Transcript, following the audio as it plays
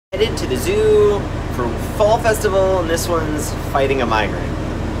Headed to the zoo for fall festival, and this one's fighting a migraine.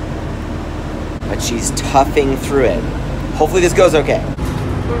 But she's toughing through it. Hopefully this goes okay.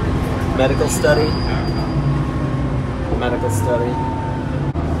 Medical study. Medical study.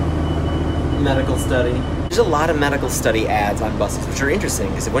 Medical study. There's a lot of medical study ads on buses, which are interesting,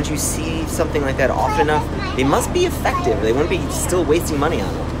 because once you see something like that often enough, they must be effective, or they wouldn't be still wasting money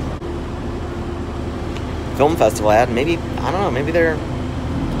on it. Film festival ad, maybe, I don't know, maybe they're...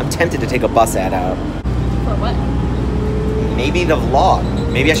 I'm tempted to take a bus ad out. For what? Maybe the vlog.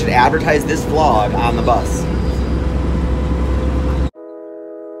 Maybe I should advertise this vlog on the bus.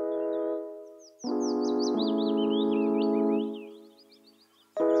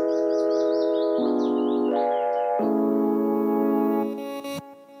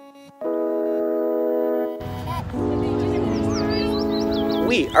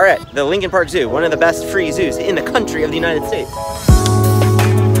 We are at the Lincoln Park Zoo, one of the best free zoos in the country of the United States.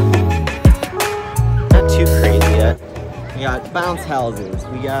 Not too crazy yet. We got bounce houses,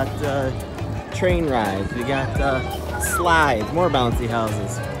 we got train rides, we got slides, more bouncy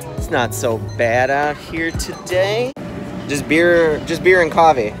houses. It's not so bad out here today. Just beer and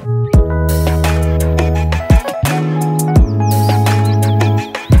coffee.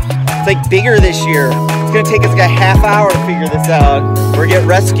 It's like bigger this year. It's gonna take us like a half hour to figure this out or get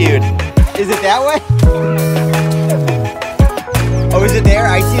rescued. Is it that way? Oh, is it there?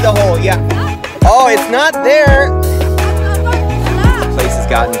 I see the hole, yeah. Oh, it's not there. This place has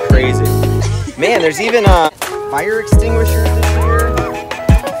gotten crazy. Man, there's even fire extinguishers this year.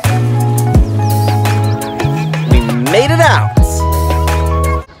 We made it out.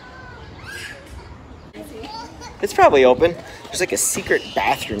 It's probably open. There's like a secret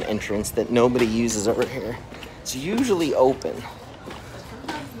bathroom entrance that nobody uses over here. It's usually open.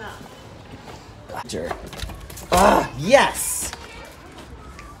 Sure. Ah, yes!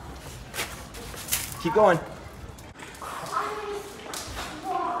 Keep going.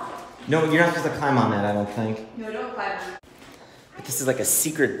 No, you're not supposed to climb on that, I don't think. No, don't climb. But this is like a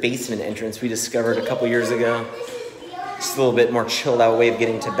secret basement entrance we discovered a couple years ago. Just a little bit more chilled out way of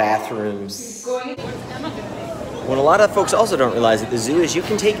getting to bathrooms. What a lot of folks also don't realize at the zoo is you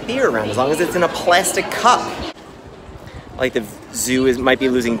can take beer around as long as it's in a plastic cup. Like the zoo might be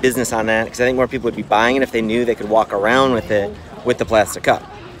losing business on that because I think more people would be buying it if they knew they could walk around with it with the plastic cup.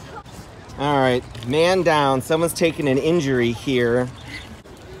 All right, man down. Someone's taking an injury here.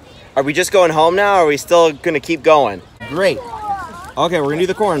 Are we just going home now or are we still gonna keep going? Great. Okay, we're gonna do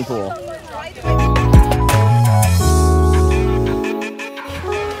the corn pool.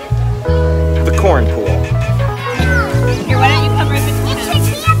 The corn pool. Here, why don't you come right between us?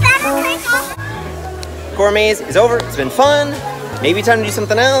 Core maze is over. It's been fun. Maybe time to do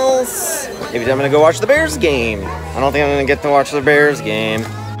something else. Maybe I'm gonna go watch the Bears game. I don't think I'm gonna get to watch the Bears game.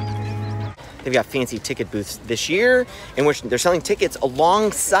 They've got fancy ticket booths this year in which they're selling tickets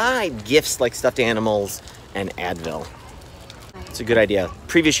alongside gifts like stuffed animals and Advil. It's a good idea.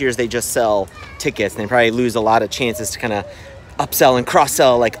 Previous years they just sell tickets and they probably lose a lot of chances to kind of upsell and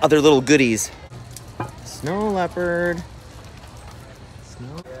cross-sell like other little goodies. Snow leopard.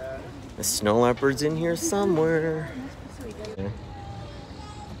 The snow leopard's in here somewhere.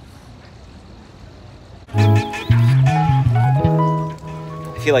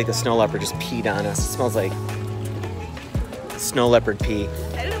 I feel like the snow leopard just peed on us. It smells like snow leopard pee.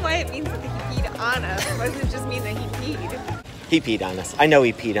 I don't know why it means that he peed on us. Why does it just mean that he peed? He peed on us. I know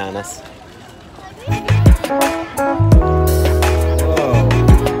he peed on us. Whoa.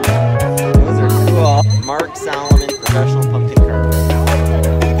 Those are cool. Mark Solomon, professional pumpkin carver.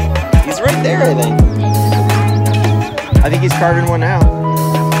 He's right there, I think. I think he's carving one now.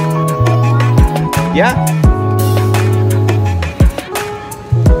 Yeah.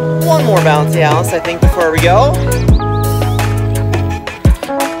 One more bouncy house, I think, before we go.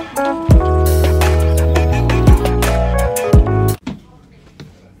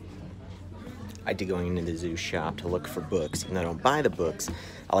 I do going into the zoo shop to look for books. Even though I don't buy the books,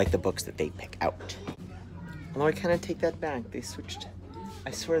 I like the books that they pick out. Although I kind of take that back. They switched.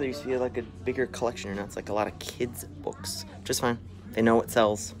 I swear there used to be like a bigger collection, or now it's like a lot of kids' books. Which is fine. They know what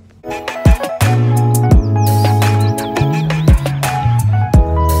sells.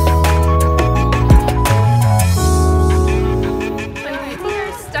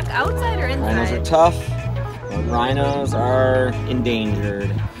 Outside or inside? Rhinos are tough, but rhinos are endangered.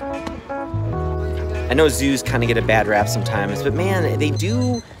 I know zoos kind of get a bad rap sometimes, but man, they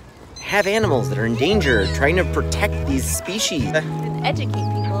do have animals that are endangered, trying to protect these species. And educate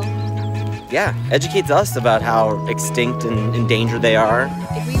people. Yeah, educates us about how extinct and endangered they are.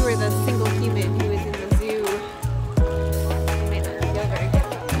 If we were the single human who was in the zoo, we might not feel very good.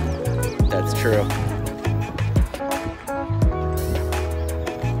 true.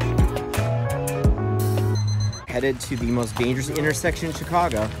 Headed to the most dangerous intersection in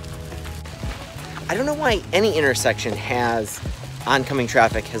Chicago. I don't know why any intersection has oncoming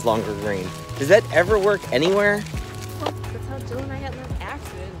traffic has longer green. Does that ever work anywhere? Well, that's how Jill and I got in an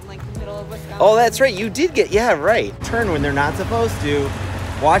accident in like the middle of Wisconsin. Oh, that's right. You did get, yeah, right. Turn when they're not supposed to.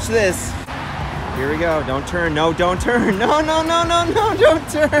 Watch this. Here we go. Don't turn. No, don't turn. No, no, no, no, no, don't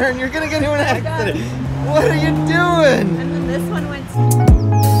turn. You're going to get into an accident. What are you doing? And then this one went...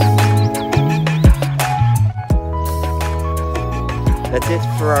 That's it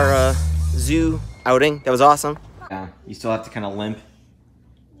for our zoo outing. That was awesome. Yeah, you still have to kind of limp.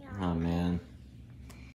 Yeah. Oh, man.